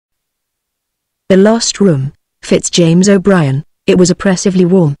The Lost Room, Fitz James O'Brien. It was oppressively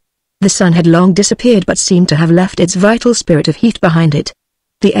warm. The sun had long disappeared but seemed to have left its vital spirit of heat behind it.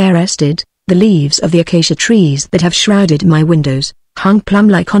 The air rested, the leaves of the acacia trees that have shrouded my windows, hung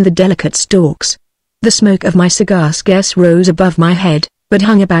plum-like on the delicate stalks. The smoke of my cigar scarce rose above my head, but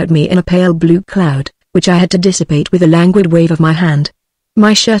hung about me in a pale blue cloud, which I had to dissipate with a languid wave of my hand.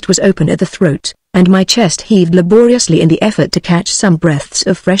 My shirt was open at the throat, and my chest heaved laboriously in the effort to catch some breaths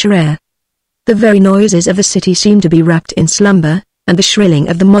of fresher air. The very noises of the city seemed to be wrapped in slumber, and the shrilling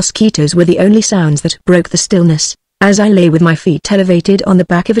of the mosquitoes were the only sounds that broke the stillness, as I lay with my feet elevated on the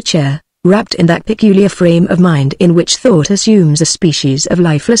back of a chair, wrapped in that peculiar frame of mind in which thought assumes a species of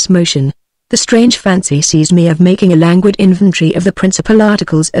lifeless motion. The strange fancy seized me of making a languid inventory of the principal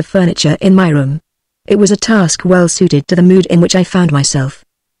articles of furniture in my room. It was a task well suited to the mood in which I found myself.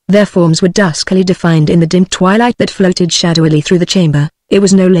 Their forms were duskily defined in the dim twilight that floated shadowily through the chamber. It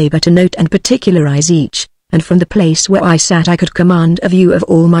was no labor to note and particularize each, and from the place where I sat I could command a view of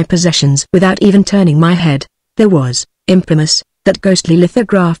all my possessions without even turning my head. There was, imprimis, that ghostly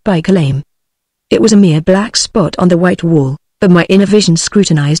lithograph by Calame. It was a mere black spot on the white wall, but my inner vision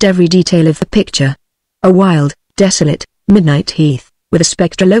scrutinized every detail of the picture. A wild, desolate, midnight heath, with a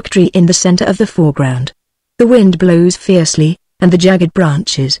spectral oak tree in the center of the foreground. The wind blows fiercely, and the jagged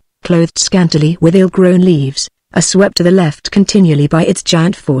branches, clothed scantily with ill-grown leaves, are swept to the left continually by its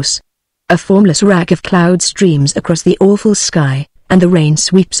giant force. A formless rack of cloud streams across the awful sky, and the rain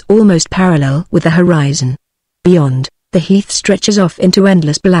sweeps almost parallel with the horizon. Beyond, the heath stretches off into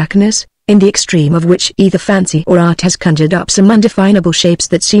endless blackness, in the extreme of which either fancy or art has conjured up some undefinable shapes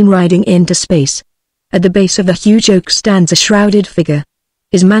that seem riding into space. At the base of the huge oak stands a shrouded figure.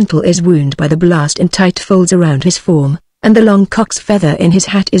 His mantle is wound by the blast in tight folds around his form, and the long cock's feather in his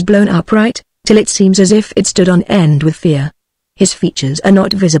hat is blown upright, till it seems as if it stood on end with fear. His features are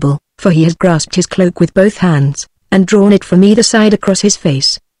not visible, for he has grasped his cloak with both hands, and drawn it from either side across his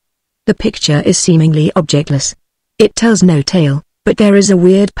face. The picture is seemingly objectless. It tells no tale, but there is a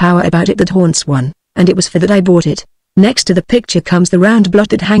weird power about it that haunts one, and it was for that I bought it. Next to the picture comes the round blot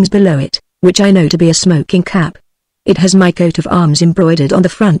that hangs below it, which I know to be a smoking cap. It has my coat of arms embroidered on the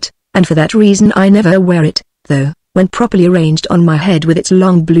front, and for that reason I never wear it, though, when properly arranged on my head with its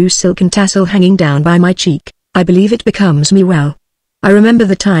long blue silken tassel hanging down by my cheek, I believe it becomes me well. I remember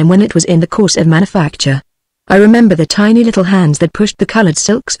the time when it was in the course of manufacture. I remember the tiny little hands that pushed the colored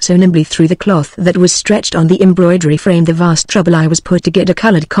silks so nimbly through the cloth that was stretched on the embroidery frame, the vast trouble I was put to get a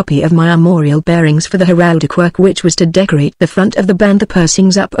colored copy of my armorial bearings for the heraldic work which was to decorate the front of the band, the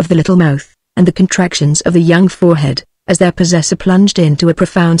pursings up of the little mouth, and the contractions of the young forehead, as their possessor plunged into a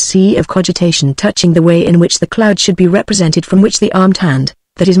profound sea of cogitation touching the way in which the cloud should be represented from which the armed hand,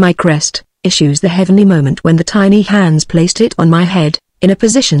 that is my crest, issues the heavenly moment when the tiny hands placed it on my head, in a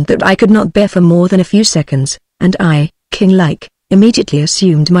position that I could not bear for more than a few seconds, and I, king-like, immediately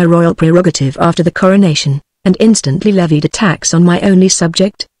assumed my royal prerogative after the coronation, and instantly levied a tax on my only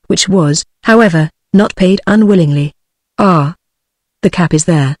subject, which was, however, not paid unwillingly. Ah! The cap is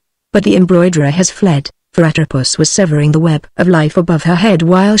there, but the embroiderer has fled, for Atropos was severing the web of life above her head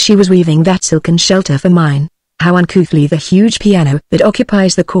while she was weaving that silken shelter for mine. How uncouthly the huge piano that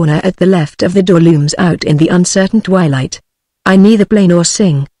occupies the corner at the left of the door looms out in the uncertain twilight. I neither play nor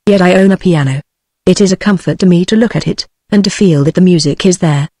sing, yet I own a piano. It is a comfort to me to look at it, and to feel that the music is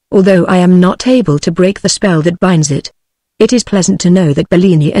there, although I am not able to break the spell that binds it. It is pleasant to know that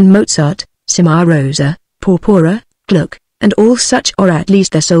Bellini and Mozart, Cimarosa, Porpora, Gluck, and all such, or at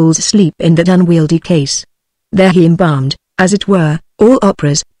least their souls, sleep in that unwieldy case. There he embalmed, as it were, all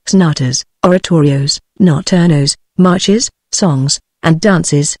operas, sonatas, oratorios, notturnos, marches, songs, and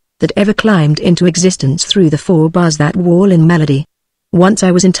dances, that ever climbed into existence through the 4 bars that wall in melody. Once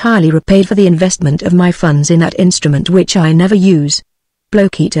I was entirely repaid for the investment of my funds in that instrument which I never use.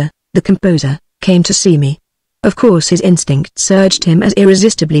 Blocheater, the composer, came to see me. Of course his instincts urged him as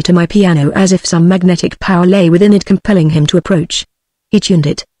irresistibly to my piano as if some magnetic power lay within it compelling him to approach. He tuned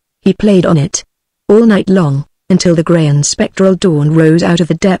it. He played on it. All night long, until the grey and spectral dawn rose out of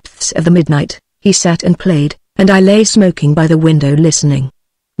the depths of the midnight, he sat and played, and I lay smoking by the window listening.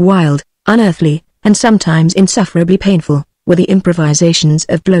 Wild, unearthly, and sometimes insufferably painful, were the improvisations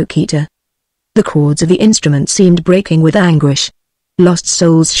of Blocheater. The chords of the instrument seemed breaking with anguish. Lost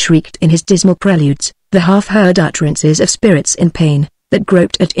souls shrieked in his dismal preludes, the half-heard utterances of spirits in pain, that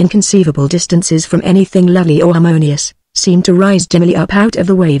groped at inconceivable distances from anything lovely or harmonious, seemed to rise dimly up out of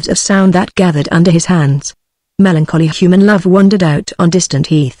the waves of sound that gathered under his hands. Melancholy human love wandered out on distant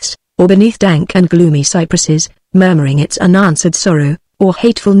heaths, or beneath dank and gloomy cypresses, murmuring its unanswered sorrow, or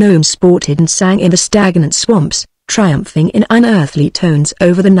hateful gnomes sported and sang in the stagnant swamps, triumphing in unearthly tones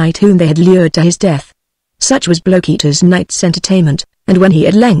over the knight whom they had lured to his death. Such was Blokeeter's night's entertainment, and when he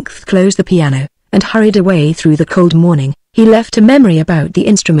at length closed the piano, and hurried away through the cold morning, he left a memory about the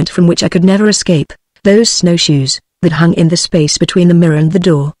instrument from which I could never escape. Those snowshoes, that hung in the space between the mirror and the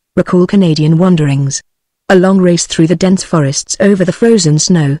door, recall Canadian wanderings. A long race through the dense forests over the frozen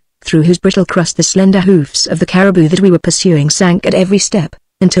snow, through whose brittle crust the slender hoofs of the caribou that we were pursuing sank at every step,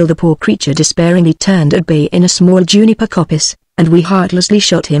 until the poor creature despairingly turned at bay in a small juniper coppice, and we heartlessly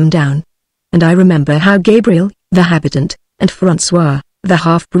shot him down. And I remember how Gabriel, the habitant, and Francois, the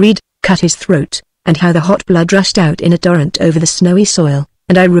half-breed, cut his throat, and how the hot blood rushed out in a torrent over the snowy soil,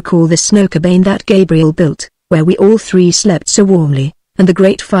 and I recall the snow cabane that Gabriel built, where we all three slept so warmly, and the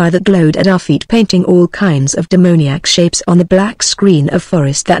great fire that glowed at our feet painting all kinds of demoniac shapes on the black screen of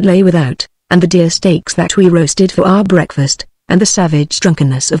forest that lay without, and the deer steaks that we roasted for our breakfast, and the savage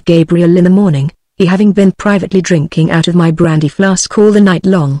drunkenness of Gabriel in the morning, he having been privately drinking out of my brandy flask all the night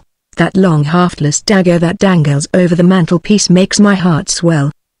long. That long haftless dagger that dangles over the mantelpiece makes my heart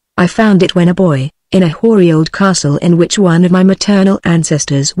swell. I found it when a boy, in a hoary old castle in which one of my maternal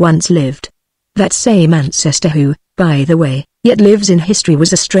ancestors once lived. That same ancestor who, by the way, yet lives in history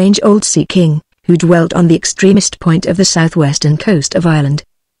was a strange old sea king, who dwelt on the extremest point of the southwestern coast of Ireland.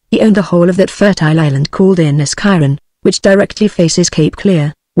 He owned the whole of that fertile island called Inniskillen, which directly faces Cape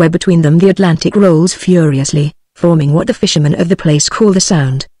Clear, where between them the Atlantic rolls furiously, forming what the fishermen of the place call the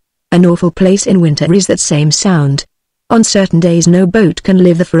Sound. An awful place in winter is that same Sound. On certain days no boat can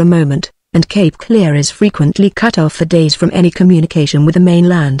live there for a moment, and Cape Clear is frequently cut off for days from any communication with the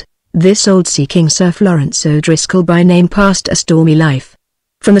mainland. This old sea king Sir Florence O'Driscoll by name passed a stormy life.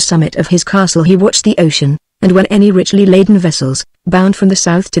 From the summit of his castle he watched the ocean, and when any richly laden vessels, bound from the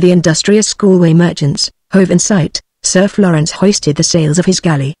south to the industrious Galway merchants, hove in sight, Sir Florence hoisted the sails of his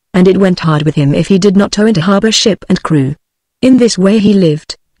galley, and it went hard with him if he did not tow into harbour ship and crew. In this way he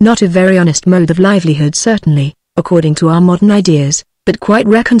lived, not a very honest mode of livelihood certainly, according to our modern ideas, but quite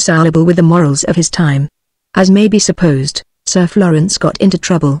reconcilable with the morals of his time. As may be supposed, Sir Florence got into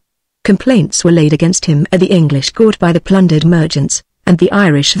trouble. Complaints were laid against him at the English court by the plundered merchants, and the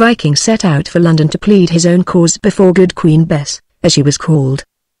Irish Viking set out for London to plead his own cause before good Queen Bess, as she was called.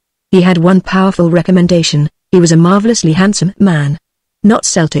 He had one powerful recommendation: he was a marvellously handsome man. Not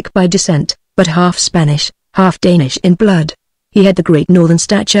Celtic by descent, but half Spanish, half Danish in blood. He had the great northern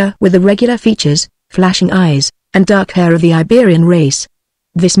stature with the regular features, flashing eyes, and dark hair of the Iberian race.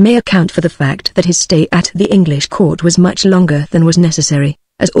 This may account for the fact that his stay at the English court was much longer than was necessary,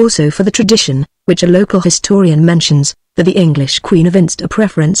 as also for the tradition, which a local historian mentions, that the English queen evinced a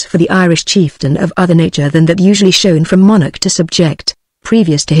preference for the Irish chieftain of other nature than that usually shown from monarch to subject.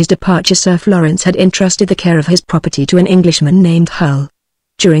 Previous to his departure Sir Florence had entrusted the care of his property to an Englishman named Hull.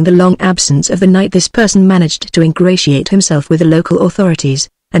 During the long absence of the knight this person managed to ingratiate himself with the local authorities,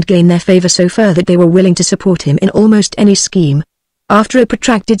 and gain their favour so far that they were willing to support him in almost any scheme. After a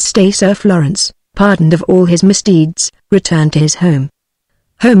protracted stay Sir Florence, pardoned of all his misdeeds, returned to his home.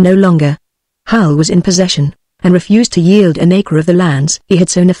 Home no longer. Hull was in possession, and refused to yield an acre of the lands he had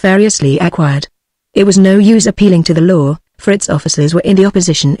so nefariously acquired. It was no use appealing to the law, for its officers were in the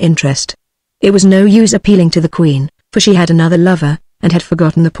opposition interest. It was no use appealing to the Queen, for she had another lover, and had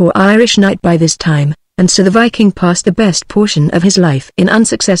forgotten the poor Irish knight by this time, and so the Viking passed the best portion of his life in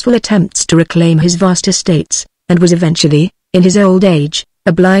unsuccessful attempts to reclaim his vast estates, and was eventually, in his old age,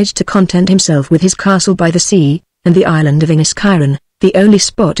 obliged to content himself with his castle by the sea, and the island of Inniskillen, the only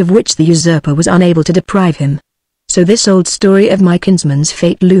spot of which the usurper was unable to deprive him. So this old story of my kinsman's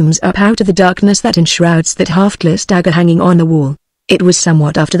fate looms up out of the darkness that enshrouds that haftless dagger hanging on the wall. It was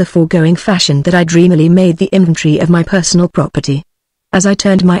somewhat after the foregoing fashion that I dreamily made the inventory of my personal property. As I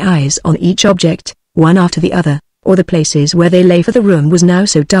turned my eyes on each object, one after the other, or the places where they lay, for the room was now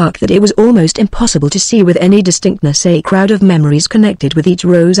so dark that it was almost impossible to see with any distinctness, a crowd of memories connected with each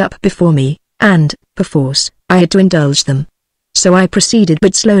rose up before me, and, perforce, I had to indulge them. So I proceeded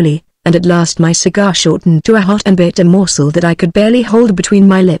but slowly, and at last my cigar shortened to a hot and bitter morsel that I could barely hold between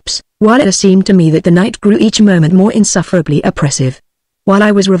my lips, while it seemed to me that the night grew each moment more insufferably oppressive. While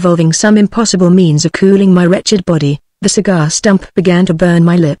I was revolving some impossible means of cooling my wretched body, the cigar stump began to burn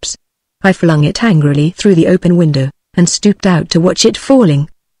my lips. I flung it angrily through the open window, and stooped out to watch it falling.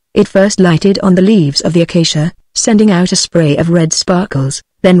 It first lighted on the leaves of the acacia, sending out a spray of red sparkles,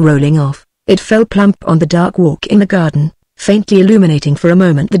 then rolling off, it fell plump on the dark walk in the garden, faintly illuminating for a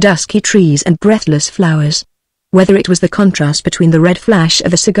moment the dusky trees and breathless flowers. Whether it was the contrast between the red flash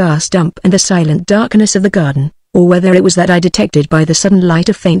of the cigar stump and the silent darkness of the garden, or whether it was that I detected by the sudden light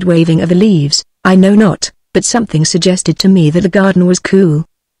a faint waving of the leaves, I know not, but something suggested to me that the garden was cool.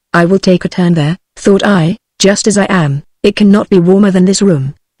 I will take a turn there, thought I, Just as I am, it cannot be warmer than this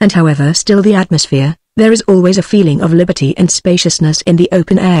room, and however still the atmosphere, there is always a feeling of liberty and spaciousness in the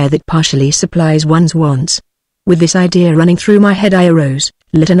open air that partially supplies one's wants. With this idea running through my head, I arose,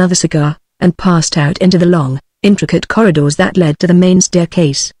 lit another cigar, and passed out into the long, intricate corridors that led to the main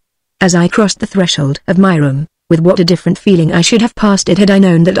staircase. As I crossed the threshold of my room, with what a different feeling I should have passed it had I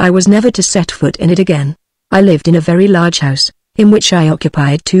known that I was never to set foot in it again. I lived in a very large house, in which I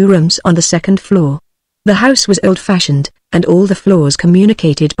occupied 2 rooms on the 2nd floor. The house was old-fashioned, and all the floors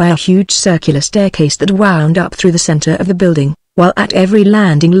communicated by a huge circular staircase that wound up through the center of the building, while at every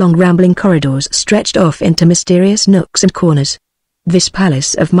landing long rambling corridors stretched off into mysterious nooks and corners. This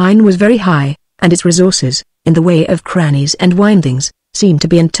palace of mine was very high, and its resources, in the way of crannies and windings, seemed to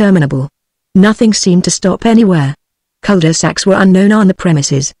be interminable. Nothing seemed to stop anywhere. Cul-de-sacs were unknown on the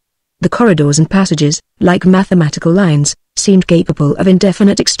premises. The corridors and passages, like mathematical lines, seemed capable of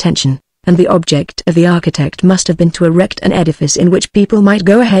indefinite extension, and the object of the architect must have been to erect an edifice in which people might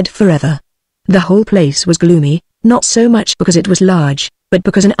go ahead forever. The whole place was gloomy, not so much because it was large, but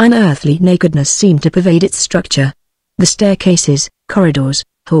because an unearthly nakedness seemed to pervade its structure. The staircases, corridors,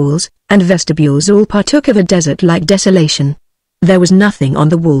 halls, and vestibules all partook of a desert-like desolation. There was nothing on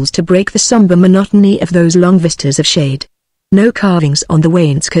the walls to break the somber monotony of those long vistas of shade. No carvings on the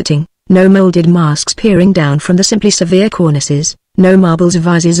wainscoting, no molded masks peering down from the simply severe cornices, no marble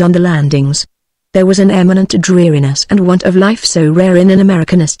vases on the landings. There was an eminent dreariness and want of life so rare in an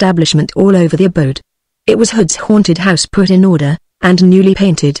American establishment all over the abode. It was Hood's haunted house put in order, and newly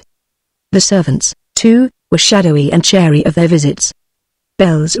painted. The servants, too, were shadowy and chary of their visits.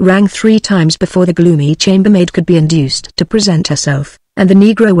 Bells rang 3 times before the gloomy chambermaid could be induced to present herself, and the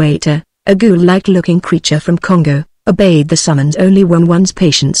Negro waiter, a ghoul-like looking creature from Congo, obeyed the summons only when one's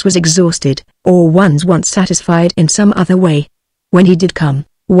patience was exhausted, or one's wants satisfied in some other way. When he did come,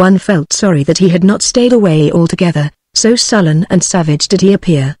 one felt sorry that he had not stayed away altogether, so sullen and savage did he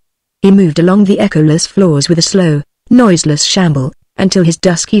appear. He moved along the echoless floors with a slow, noiseless shamble, until his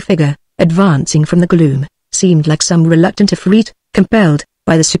dusky figure, advancing from the gloom, seemed like some reluctant Ifrit, compelled,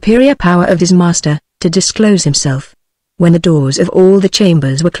 by the superior power of his master, to disclose himself. When the doors of all the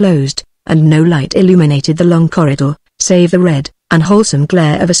chambers were closed, and no light illuminated the long corridor, save the red, unwholesome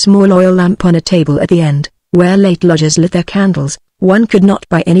glare of a small oil lamp on a table at the end, where late lodgers lit their candles, one could not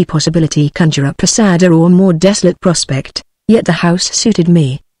by any possibility conjure up a sadder or more desolate prospect, yet the house suited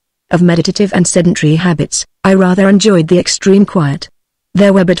me. Of meditative and sedentary habits, I rather enjoyed the extreme quiet.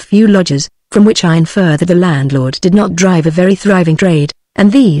 There were but few lodgers, from which I infer that the landlord did not drive a very thriving trade,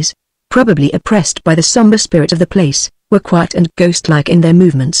 and these, probably oppressed by the somber spirit of the place, were quiet and ghost-like in their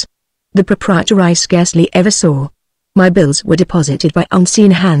movements. The proprietor I scarcely ever saw. My bills were deposited by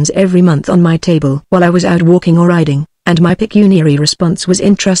unseen hands every month on my table while I was out walking or riding, and my pecuniary response was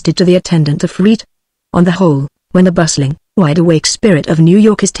entrusted to the attendant Ifrit. On the whole, when the bustling, wide-awake spirit of New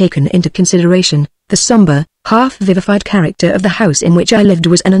York is taken into consideration, the somber, half-vivified character of the house in which I lived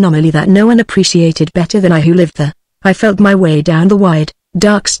was an anomaly that no one appreciated better than I who lived there. I felt my way down the wide,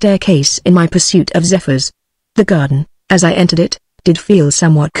 dark staircase in my pursuit of zephyrs. The garden, as I entered it, did feel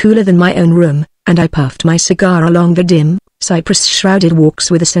somewhat cooler than my own room, and I puffed my cigar along the dim, cypress-shrouded walks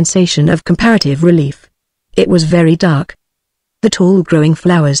with a sensation of comparative relief. It was very dark. The tall growing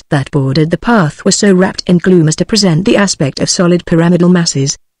flowers that bordered the path were so wrapped in gloom as to present the aspect of solid pyramidal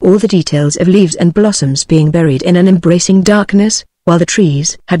masses, all the details of leaves and blossoms being buried in an embracing darkness, while the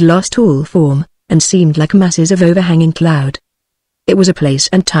trees had lost all form, and seemed like masses of overhanging cloud. It was a place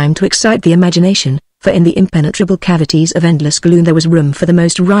and time to excite the imagination, for in the impenetrable cavities of endless gloom there was room for the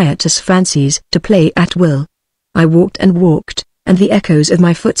most riotous fancies to play at will. I walked and walked, and the echoes of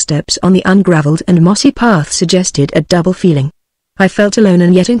my footsteps on the ungravelled and mossy path suggested a double feeling. I felt alone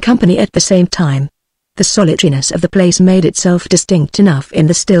and yet in company at the same time. The solitariness of the place made itself distinct enough in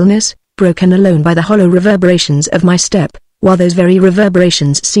the stillness, broken alone by the hollow reverberations of my step, while those very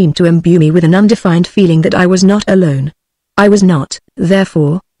reverberations seemed to imbue me with an undefined feeling that I was not alone. I was not,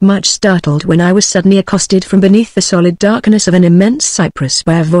 therefore, much startled when I was suddenly accosted from beneath the solid darkness of an immense cypress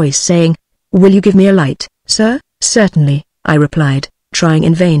by a voice saying, "Will you give me a light, sir?" "Certainly," I replied, trying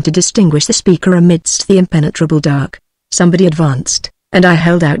in vain to distinguish the speaker amidst the impenetrable dark. Somebody advanced, and I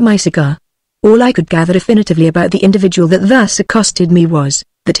held out my cigar. All I could gather definitively about the individual that thus accosted me was,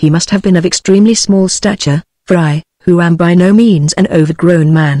 that he must have been of extremely small stature, for I, who am by no means an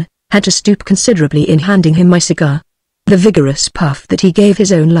overgrown man, had to stoop considerably in handing him my cigar. The vigorous puff that he gave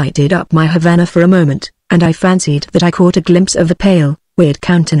his own lighted up my Havana for a moment, and I fancied that I caught a glimpse of the pale, weird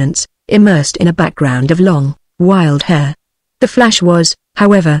countenance, immersed in a background of long, wild hair. The flash was,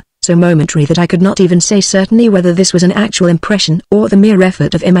 however, so momentary that I could not even say certainly whether this was an actual impression or the mere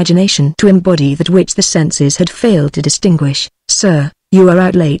effort of imagination to embody that which the senses had failed to distinguish. "Sir, you are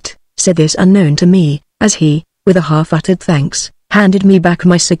out late," said this unknown to me, as he, with a half-uttered thanks, handed me back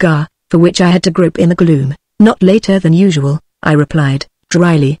my cigar, for which I had to grope in the gloom. "Not later than usual," I replied,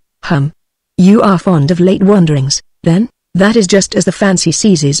 dryly. "You are fond of late wanderings, then? That is just as the fancy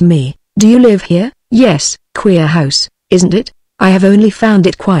seizes me. Do you live here?" "Yes, queer house, isn't it? I have only found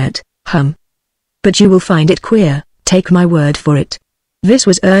it quiet." "But you will find it queer, take my word for it." This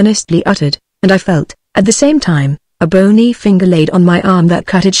was earnestly uttered, and I felt, at the same time, a bony finger laid on my arm that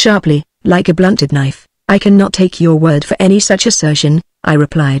cut it sharply, like a blunted knife. "I cannot take your word for any such assertion," I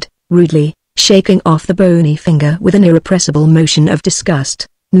replied, rudely, shaking off the bony finger with an irrepressible motion of disgust.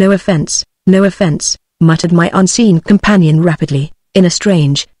 No offense," muttered my unseen companion rapidly, in a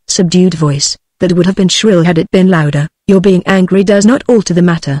strange, subdued voice, that would have been shrill had it been louder. "Your being angry does not alter the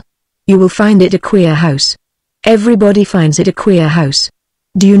matter. You will find it a queer house. Everybody finds it a queer house.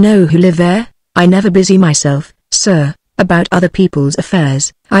 Do you know who live there?" "I never busy myself, sir, about other people's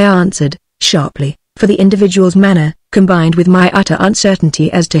affairs," I answered, sharply, for the individual's manner, combined with my utter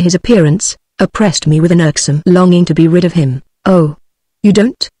uncertainty as to his appearance, oppressed me with an irksome longing to be rid of him. "Oh, you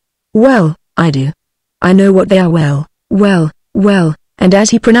don't? Well, I do. I know what they are well, and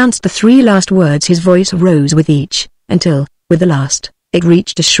as he pronounced the three last words his voice rose with each, until, with the last, it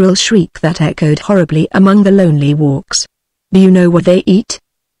reached a shrill shriek that echoed horribly among the lonely walks. "Do you know what they eat?"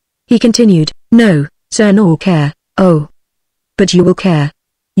 he continued. "No, sir, nor care." "Oh. But you will care.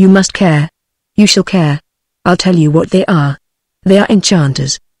 You must care. You shall care. I'll tell you what they are. They are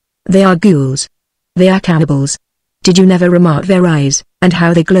enchanters. They are ghouls. They are cannibals. Did you never remark their eyes, and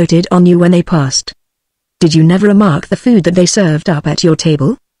how they gloated on you when they passed? Did you never remark the food that they served up at your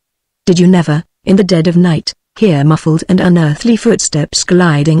table? Did you never, in the dead of night, hear muffled and unearthly footsteps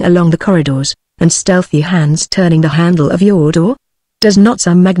gliding along the corridors, and stealthy hands turning the handle of your door? Does not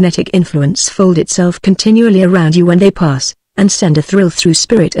some magnetic influence fold itself continually around you when they pass, and send a thrill through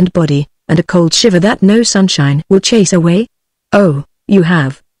spirit and body, and a cold shiver that no sunshine will chase away? Oh, you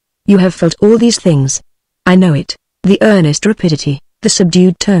have. You have felt all these things. I know it. The earnest rapidity, the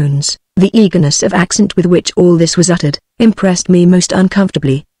subdued tones, the eagerness of accent with which all this was uttered, impressed me most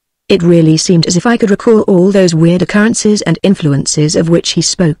uncomfortably. It really seemed as if I could recall all those weird occurrences and influences of which he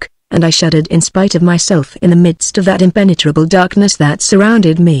spoke, and I shuddered in spite of myself in the midst of that impenetrable darkness that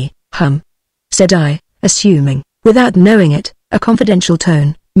surrounded me. Said I, assuming, without knowing it, a confidential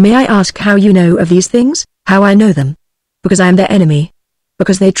tone, "May I ask how you know of these things?" "How I know them? Because I am their enemy.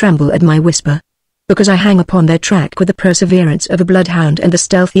 Because they tremble at my whisper. Because I hang upon their track with the perseverance of a bloodhound and the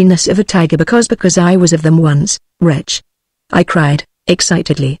stealthiness of a tiger. Because I was of them once, wretch," I cried,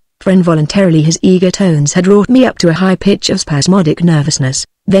 excitedly, for involuntarily his eager tones had wrought me up to a high pitch of spasmodic nervousness.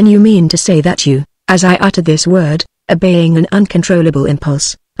 "Then you mean to say that you..." As I uttered this word, obeying an uncontrollable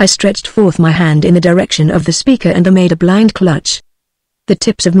impulse, I stretched forth my hand in the direction of the speaker and made a blind clutch. The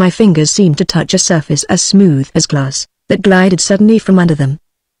tips of my fingers seemed to touch a surface as smooth as glass, that glided suddenly from under them.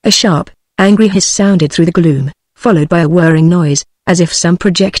 A sharp, angry hiss sounded through the gloom, followed by a whirring noise, as if some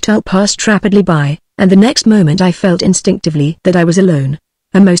projectile passed rapidly by, and the next moment I felt instinctively that I was alone.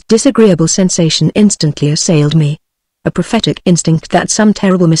 A most disagreeable sensation instantly assailed me. A prophetic instinct that some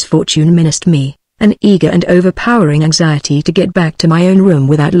terrible misfortune menaced me, an eager and overpowering anxiety to get back to my own room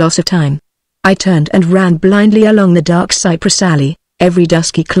without loss of time. I turned and ran blindly along the dark cypress alley, every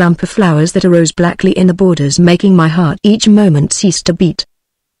dusky clump of flowers that arose blackly in the borders making my heart each moment cease to beat.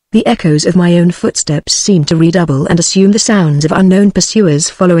 The echoes of my own footsteps seemed to redouble and assume the sounds of unknown pursuers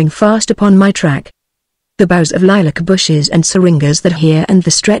following fast upon my track. The boughs of lilac bushes and syringas that here and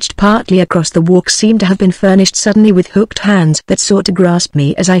there stretched partly across the walk seemed to have been furnished suddenly with hooked hands that sought to grasp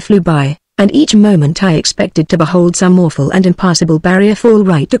me as I flew by, and each moment I expected to behold some awful and impassable barrier fall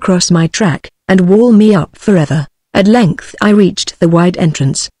right across my track, and wall me up forever. At length I reached the wide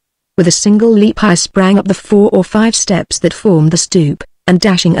entrance. With a single leap I sprang up the 4 or 5 steps that formed the stoop, and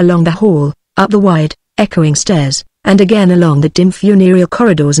dashing along the hall, up the wide, echoing stairs, and again along the dim funereal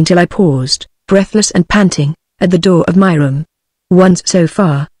corridors until I paused, breathless and panting, at the door of my room. Once so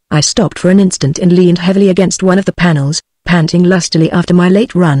far, I stopped for an instant and leaned heavily against one of the panels, panting lustily after my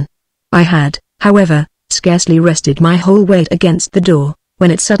late run. I had, however, scarcely rested my whole weight against the door,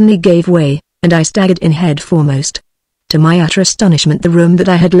 when it suddenly gave way, and I staggered in head foremost. To my utter astonishment the room that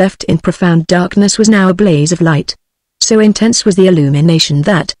I had left in profound darkness was now a blaze of light. So intense was the illumination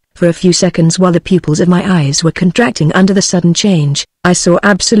that, for a few seconds while the pupils of my eyes were contracting under the sudden change, I saw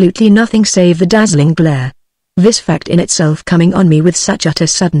absolutely nothing save the dazzling glare. This fact in itself coming on me with such utter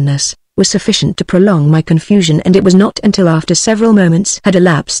suddenness, was sufficient to prolong my confusion, and it was not until after several moments had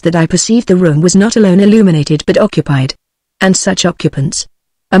elapsed that I perceived the room was not alone illuminated but occupied. And such occupants.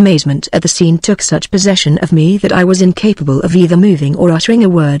 Amazement at the scene took such possession of me that I was incapable of either moving or uttering a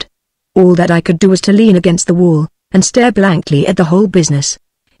word. All that I could do was to lean against the wall, and stare blankly at the whole business.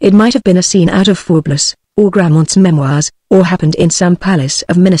 It might have been a scene out of Faublas, or Gramont's memoirs, or happened in some palace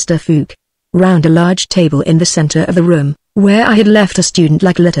of Minister Fouque. Round a large table in the center of the room, where I had left a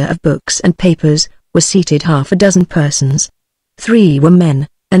student-like litter of books and papers, were seated half a dozen persons. 3 were men,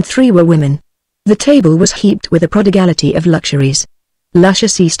 and 3 were women. The table was heaped with a prodigality of luxuries.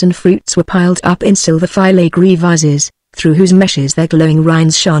 Luscious Eastern fruits were piled up in silver filigree vases, through whose meshes their glowing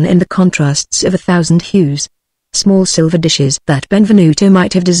rinds shone in the contrasts of 1,000 hues. Small silver dishes that Benvenuto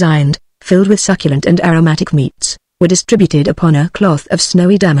might have designed, filled with succulent and aromatic meats, were distributed upon a cloth of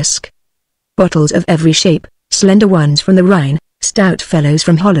snowy damask. Bottles of every shape, slender ones from the Rhine, stout fellows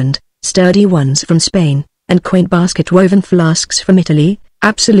from Holland, sturdy ones from Spain, and quaint basket-woven flasks from Italy,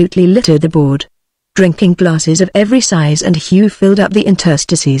 absolutely littered the board. Drinking glasses of every size and hue filled up the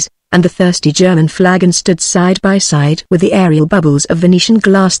interstices, and the thirsty German flagons stood side by side with the aerial bubbles of Venetian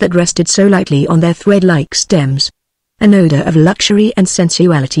glass that rested so lightly on their thread-like stems. An odor of luxury and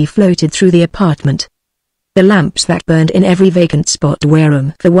sensuality floated through the apartment. The lamps that burned in every vacant spot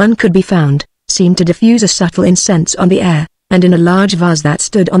wherein the one could be found, seemed to diffuse a subtle incense on the air, and in a large vase that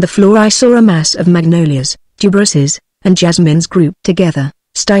stood on the floor I saw a mass of magnolias, tuberoses, and jasmines grouped together,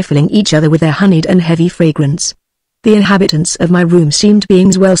 stifling each other with their honeyed and heavy fragrance. The inhabitants of my room seemed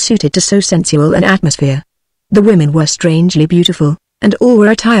beings well suited to so sensual an atmosphere. The women were strangely beautiful, and all were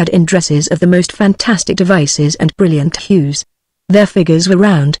attired in dresses of the most fantastic devices and brilliant hues. Their figures were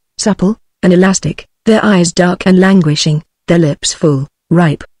round, supple, and elastic, their eyes dark and languishing, their lips full,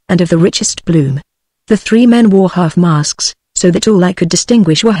 ripe, and of the richest bloom. The 3 men wore half masks, so that all I could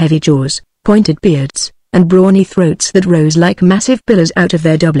distinguish were heavy jaws, pointed beards, and brawny throats that rose like massive pillars out of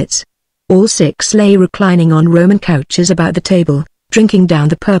their doublets. All 6 lay reclining on Roman couches about the table, drinking down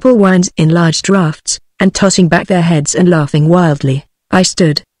the purple wines in large draughts, and tossing back their heads and laughing wildly. I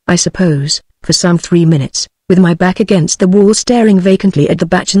stood, I suppose, for some 3 minutes, with my back against the wall staring vacantly at the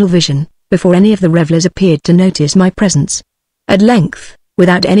bacchanal vision, before any of the revellers appeared to notice my presence. At length,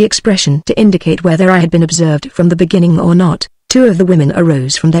 without any expression to indicate whether I had been observed from the beginning or not, 2 of the women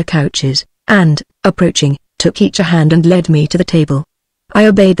arose from their couches, and, approaching, took each a hand and led me to the table. I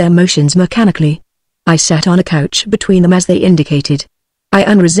obeyed their motions mechanically. I sat on a couch between them as they indicated. I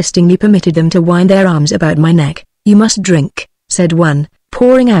unresistingly permitted them to wind their arms about my neck. "You must drink," said one,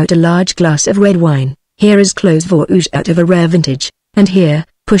 pouring out a large glass of red wine. "Here is Clos Vosges out of a rare vintage, and here,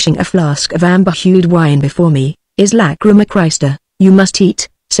 pushing a flask of amber-hued wine before me, is Lacrima Christa. You must eat,"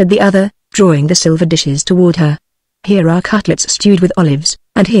 said the other, drawing the silver dishes toward her. "Here are cutlets stewed with olives,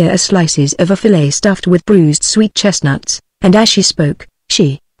 and here are slices of a fillet stuffed with bruised sweet chestnuts," and as she spoke,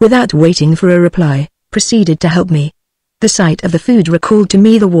 she, without waiting for a reply, proceeded to help me. The sight of the food recalled to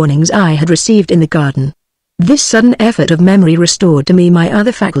me the warnings I had received in the garden. This sudden effort of memory restored to me my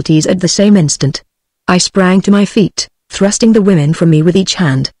other faculties at the same instant. I sprang to my feet, thrusting the women from me with each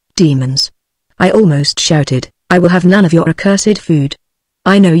hand. "Demons!" I almost shouted, "I will have none of your accursed food.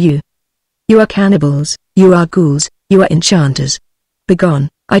 I know you. You are cannibals, you are ghouls, you are enchanters. Begone,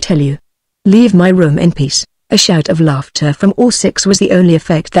 I tell you. Leave my room in peace." A shout of laughter from all 6 was the only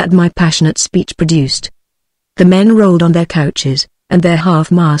effect that my passionate speech produced. The men rolled on their couches, and their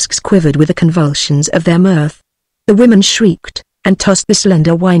half-masks quivered with the convulsions of their mirth. The women shrieked, and tossed the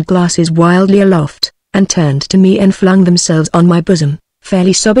slender wine glasses wildly aloft, and turned to me and flung themselves on my bosom,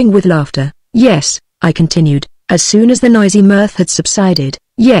 fairly sobbing with laughter. "Yes," I continued, as soon as the noisy mirth had subsided,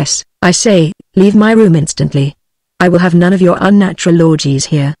 "yes, I say, leave my room instantly. I will have none of your unnatural orgies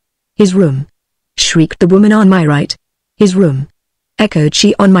here." "His room!" shrieked the woman on my right. "His room!" echoed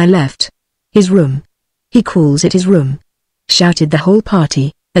she on my left. "His room! He calls it his room!" shouted the whole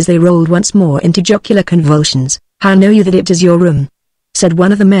party, as they rolled once more into jocular convulsions. "How know you that it is your room?" said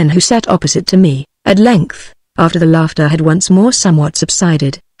one of the men who sat opposite to me, at length, after the laughter had once more somewhat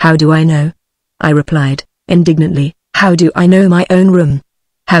subsided. "How do I know?" I replied, indignantly. "How do I know my own room?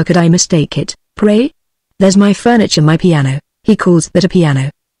 How could I mistake it, pray? There's my furniture, my piano." "He calls that a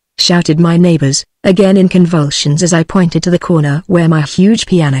piano!" shouted my neighbors, again in convulsions as I pointed to the corner where my huge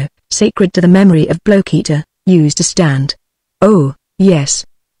piano, sacred to the memory of Bloch-Eater, used to stand. "Oh, yes.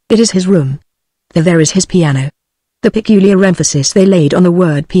 It is his room. There is his piano." The peculiar emphasis they laid on the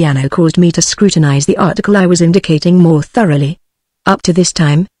word piano caused me to scrutinize the article I was indicating more thoroughly. Up to this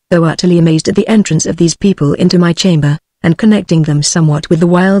time, though utterly amazed at the entrance of these people into my chamber, and connecting them somewhat with the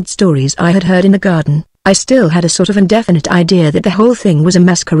wild stories I had heard in the garden, I still had a sort of indefinite idea that the whole thing was a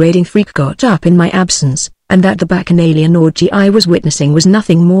masquerading freak got up in my absence, and that the bacchanalian orgy I was witnessing was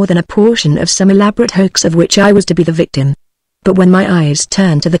nothing more than a portion of some elaborate hoax of which I was to be the victim. But when my eyes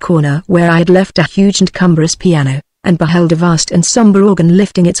turned to the corner where I had left a huge and cumbrous piano, and beheld a vast and sombre organ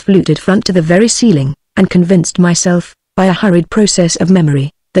lifting its fluted front to the very ceiling, and convinced myself, by a hurried process of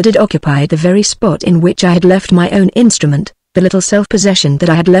memory, that it occupied the very spot in which I had left my own instrument, the little self-possession that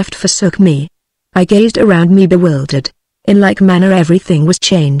I had left forsook me. I gazed around me bewildered. In like manner everything was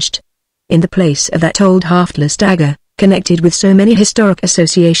changed. In the place of that old haftless dagger, connected with so many historic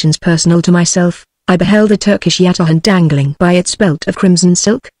associations personal to myself, I beheld a Turkish yataghan dangling by its belt of crimson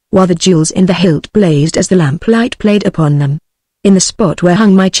silk, while the jewels in the hilt blazed as the lamplight played upon them. In the spot where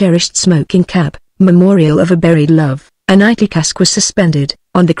hung my cherished smoking cap, memorial of a buried love, a knightly casque was suspended,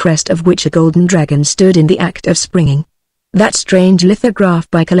 on the crest of which a golden dragon stood in the act of springing. That strange lithograph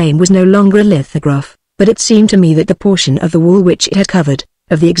by Calame was no longer a lithograph, but it seemed to me that the portion of the wall which it had covered,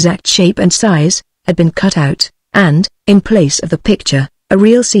 of the exact shape and size, had been cut out, and, in place of the picture, a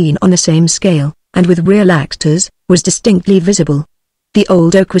real scene on the same scale, and with real actors, was distinctly visible. The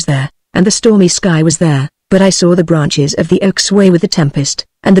old oak was there, and the stormy sky was there, but I saw the branches of the oak sway with the tempest,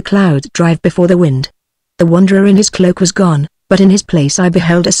 and the cloud drive before the wind. The wanderer in his cloak was gone, but in his place I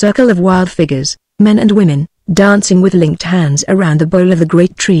beheld a circle of wild figures, men and women, dancing with linked hands around the bole of the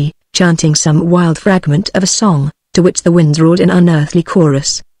great tree, chanting some wild fragment of a song, to which the winds roared in unearthly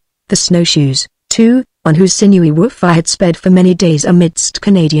chorus. The snowshoes, too, on whose sinewy woof I had sped for many days amidst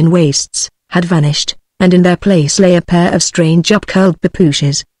Canadian wastes, had vanished, and in their place lay a pair of strange up-curled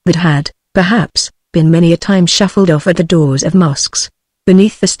papooses, that had, perhaps, been many a time shuffled off at the doors of mosques.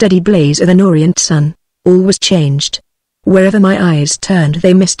 Beneath the steady blaze of an orient sun, all was changed. Wherever my eyes turned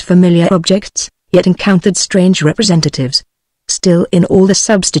they missed familiar objects, yet encountered strange representatives. Still in all the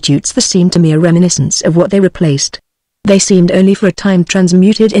substitutes there seemed to me a reminiscence of what they replaced. They seemed only for a time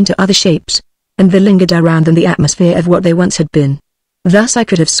transmuted into other shapes, and there lingered around them the atmosphere of what they once had been. Thus I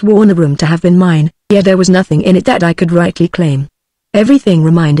could have sworn the room to have been mine, yet there was nothing in it that I could rightly claim. Everything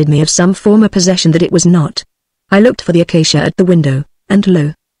reminded me of some former possession that it was not. I looked for the acacia at the window, and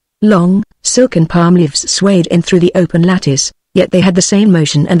lo! Long, silken palm leaves swayed in through the open lattice, yet they had the same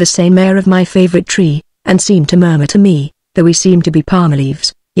motion and the same air of my favorite tree, and seemed to murmur to me, though we seem to be palm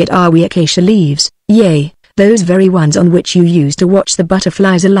leaves, yet are we acacia leaves, yea, those very ones on which you used to watch the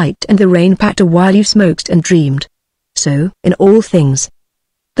butterflies alight and the rain patter while you smoked and dreamed. So, in all things,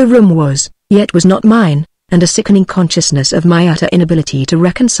 the room was, yet was not mine, and a sickening consciousness of my utter inability to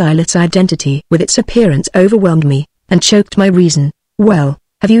reconcile its identity with its appearance overwhelmed me, and choked my reason. "Well,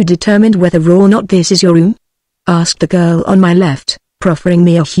 have you determined whether or not this is your room?" asked the girl on my left, proffering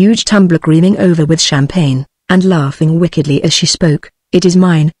me a huge tumbler creaming over with champagne, and laughing wickedly as she spoke. "It is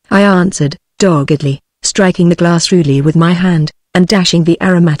mine," I answered, doggedly, striking the glass rudely with my hand, and dashing the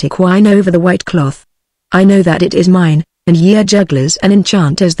aromatic wine over the white cloth. "I know that it is mine, and ye are jugglers and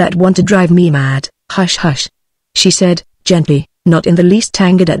enchanters that want to drive me mad." "Hush, hush," she said, gently, not in the least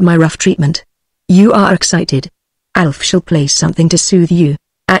angered at my rough treatment. "You are excited. Alf shall play something to soothe you."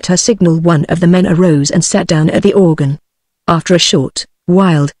 At her signal one of the men arose and sat down at the organ. After a short,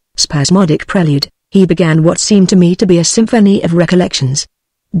 wild, spasmodic prelude, he began what seemed to me to be a symphony of recollections.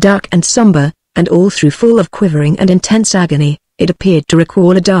 Dark and somber, and all through full of quivering and intense agony, it appeared to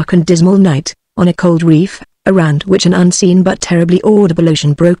recall a dark and dismal night, on a cold reef, around which an unseen but terribly audible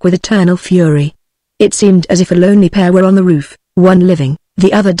ocean broke with eternal fury. It seemed as if a lonely pair were on the roof, one living,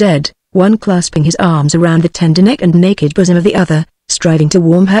 the other dead, one clasping his arms around the tender neck and naked bosom of the other, striving to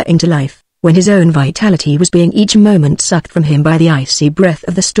warm her into life, when his own vitality was being each moment sucked from him by the icy breath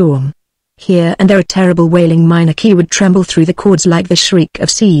of the storm. Here and there a terrible wailing minor key would tremble through the chords like the shriek of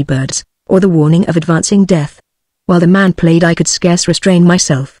seabirds, or the warning of advancing death. While the man played I could scarce restrain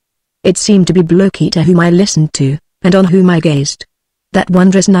myself. It seemed to be Blokita whom I listened to, and on whom I gazed. That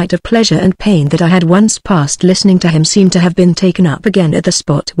wondrous night of pleasure and pain that I had once passed listening to him seemed to have been taken up again at the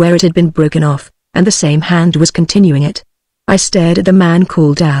spot where it had been broken off, and the same hand was continuing it. I stared at the man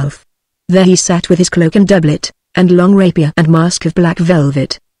called Alf. There he sat with his cloak and doublet, and long rapier and mask of black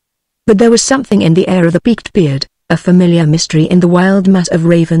velvet. But there was something in the air of the peaked beard, a familiar mystery in the wild mass of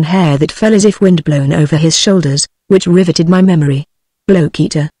raven hair that fell as if wind blown over his shoulders, which riveted my memory.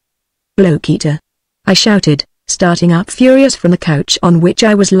 "Blokita! Blokita!" I shouted, starting up furious from the couch on which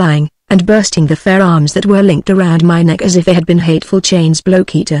I was lying, and bursting the fair arms that were linked around my neck as if they had been hateful chains.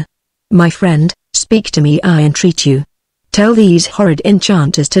 "Blokita! My friend, speak to me, I entreat you. Tell these horrid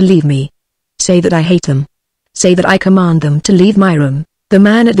enchanters to leave me. Say that I hate them. Say that I command them to leave my room." The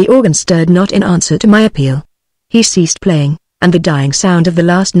man at the organ stirred not in answer to my appeal. He ceased playing, and the dying sound of the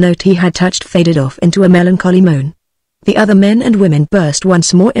last note he had touched faded off into a melancholy moan. The other men and women burst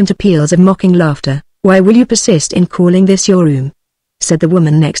once more into peals of mocking laughter. "Why will you persist in calling this your room?" said the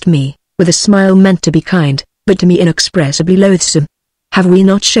woman next me, with a smile meant to be kind, but to me inexpressibly loathsome. "Have we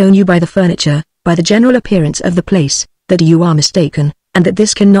not shown you by the furniture, by the general appearance of the place, that you are mistaken, and that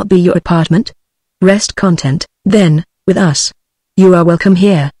this cannot be your apartment? Rest content, then, with us. You are welcome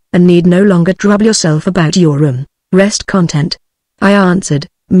here, and need no longer trouble yourself about your room. Rest content," I answered,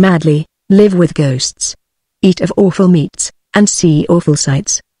 madly. "Live with ghosts. Eat of awful meats, and see awful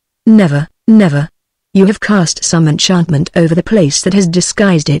sights. Never, never. You have cast some enchantment over the place that has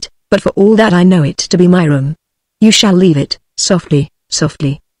disguised it, but for all that I know it to be my room. You shall leave it." "Softly,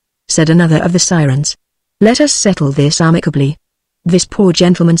 softly," said another of the sirens. "Let us settle this amicably. This poor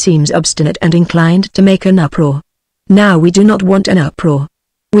gentleman seems obstinate and inclined to make an uproar. Now we do not want an uproar.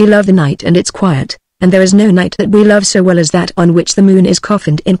 We love the night and its quiet, and there is no night that we love so well as that on which the moon is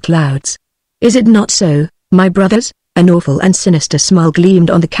coffined in clouds. Is it not so, my brothers?" An awful and sinister smile gleamed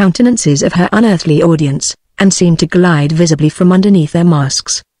on the countenances of her unearthly audience, and seemed to glide visibly from underneath their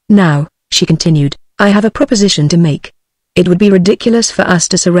masks. "Now," she continued, "I have a proposition to make. It would be ridiculous for us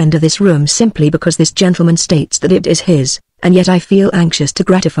to surrender this room simply because this gentleman states that it is his, and yet I feel anxious to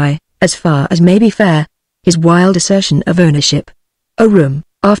gratify, as far as may be fair, his wild assertion of ownership. A room,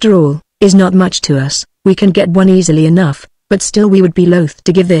 after all, is not much to us. We can get one easily enough, but still we would be loath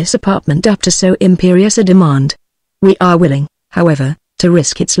to give this apartment up to so imperious a demand. We are willing, however, to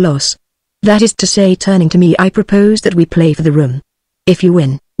risk its loss. That is to say," turning to me, "I propose that we play for the room. If you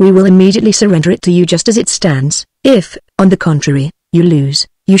win, we will immediately surrender it to you just as it stands. If, on the contrary, you lose,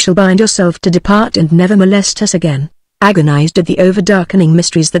 you shall bind yourself to depart and never molest us again." Agonized at the over-darkening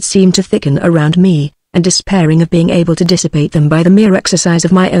mysteries that seemed to thicken around me, and despairing of being able to dissipate them by the mere exercise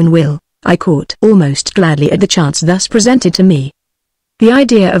of my own will, I caught almost gladly at the chance thus presented to me. The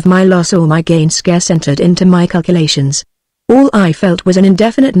idea of my loss or my gain scarce entered into my calculations. All I felt was an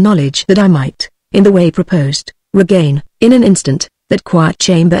indefinite knowledge that I might, in the way proposed, regain, in an instant, that quiet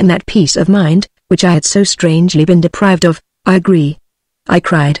chamber and that peace of mind, which I had so strangely been deprived of. "I agree," I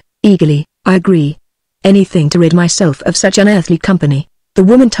cried, eagerly, "I agree. Anything to rid myself of such unearthly company." The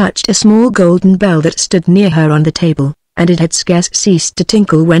woman touched a small golden bell that stood near her on the table, and it had scarce ceased to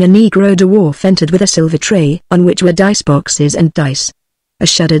tinkle when a Negro dwarf entered with a silver tray on which were dice boxes and dice. A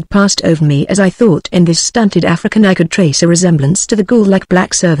shudder passed over me as I thought in this stunted African I could trace a resemblance to the ghoul-like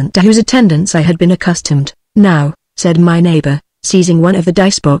black servant to whose attendance I had been accustomed. "Now," said my neighbor, seizing one of the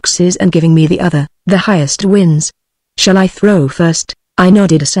dice boxes and giving me the other, "the highest wins. Shall I throw first?" I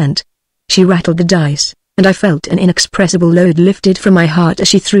nodded assent. She rattled the dice, and I felt an inexpressible load lifted from my heart as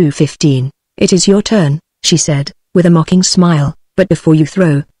she threw 15. "It is your turn," she said, with a mocking smile, "but before you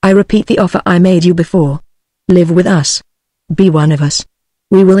throw, I repeat the offer I made you before. Live with us. Be one of us.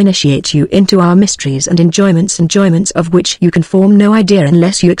 We will initiate you into our mysteries and enjoyments of which you can form no idea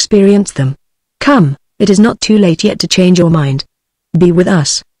unless you experience them. Come, it is not too late yet to change your mind. Be with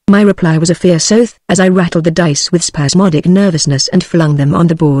us." My reply was a fierce oath as I rattled the dice with spasmodic nervousness and flung them on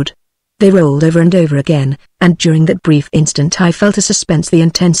the board. They rolled over and over again, and during that brief instant I felt a suspense the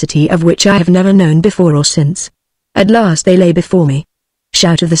intensity of which I have never known before or since. At last they lay before me.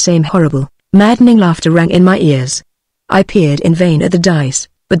 Shout of the same horrible, maddening laughter rang in my ears. I peered in vain at the dice,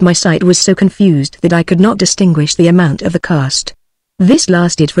 but my sight was so confused that I could not distinguish the amount of the cast. This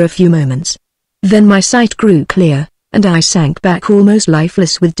lasted for a few moments. Then my sight grew clear, and I sank back almost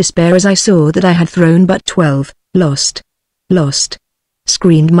lifeless with despair as I saw that I had thrown but 12. "Lost! Lost!"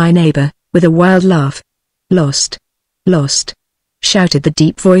 screamed my neighbor, with a wild laugh. "Lost! Lost!" shouted the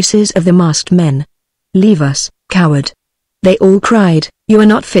deep voices of the masked men. "Leave us, coward!" they all cried. "You are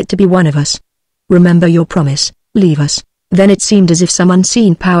not fit to be one of us. Remember your promise, leave us." Then it seemed as if some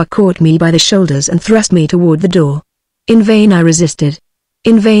unseen power caught me by the shoulders and thrust me toward the door. In vain I resisted.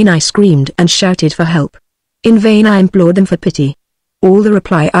 In vain I screamed and shouted for help. In vain I implored them for pity. All the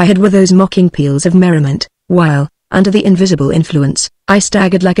reply I had were those mocking peals of merriment, while, under the invisible influence, I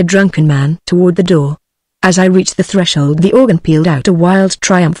staggered like a drunken man toward the door. As I reached the threshold the organ pealed out a wild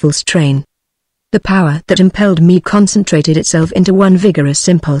triumphal strain. The power that impelled me concentrated itself into one vigorous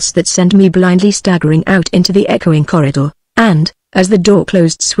impulse that sent me blindly staggering out into the echoing corridor, and, as the door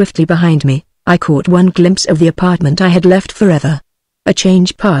closed swiftly behind me, I caught one glimpse of the apartment I had left forever. A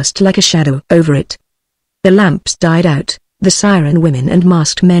change passed like a shadow over it. The lamps died out, the siren women and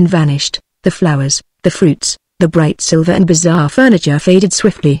masked men vanished, the flowers, the fruits, the bright silver and bizarre furniture faded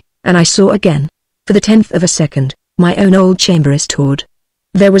swiftly, and I saw again, for the 10th of a second, my own old chamber restored.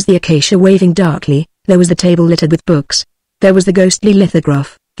 There was the acacia waving darkly, there was the table littered with books, there was the ghostly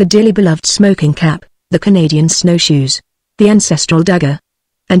lithograph, the dearly beloved smoking cap, the Canadian snowshoes. the ancestral dagger.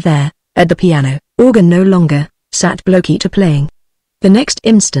 And there, at the piano, organ no longer, sat Blokita playing. The next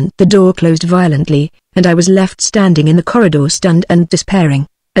instant the door closed violently, and I was left standing in the corridor stunned and despairing.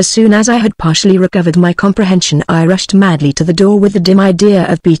 As soon as I had partially recovered my comprehension, I rushed madly to the door with the dim idea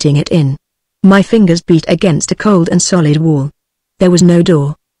of beating it in. My fingers beat against a cold and solid wall. There was no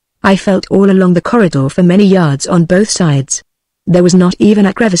door. I felt all along the corridor for many yards on both sides. There was not even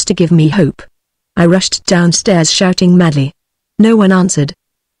a crevice to give me hope. I rushed downstairs shouting madly. No one answered.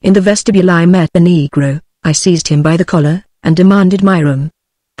 In the vestibule I met the Negro. I seized him by the collar, and demanded my room.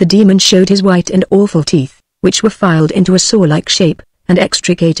 The demon showed his white and awful teeth, which were filed into a saw-like shape, and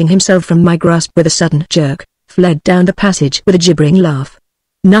extricating himself from my grasp with a sudden jerk, fled down the passage with a gibbering laugh.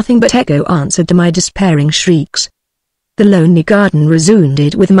 Nothing but echo answered to my despairing shrieks. The lonely garden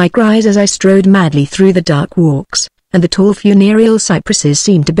resounded with my cries as I strode madly through the dark walks, and the tall funereal cypresses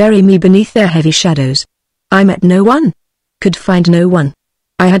seemed to bury me beneath their heavy shadows. I met no one. Could find no one.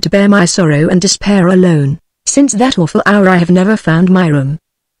 I had to bear my sorrow and despair alone. Since that awful hour I have never found my room.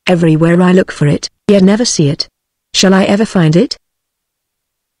 Everywhere I look for it, yet never see it. Shall I ever find it?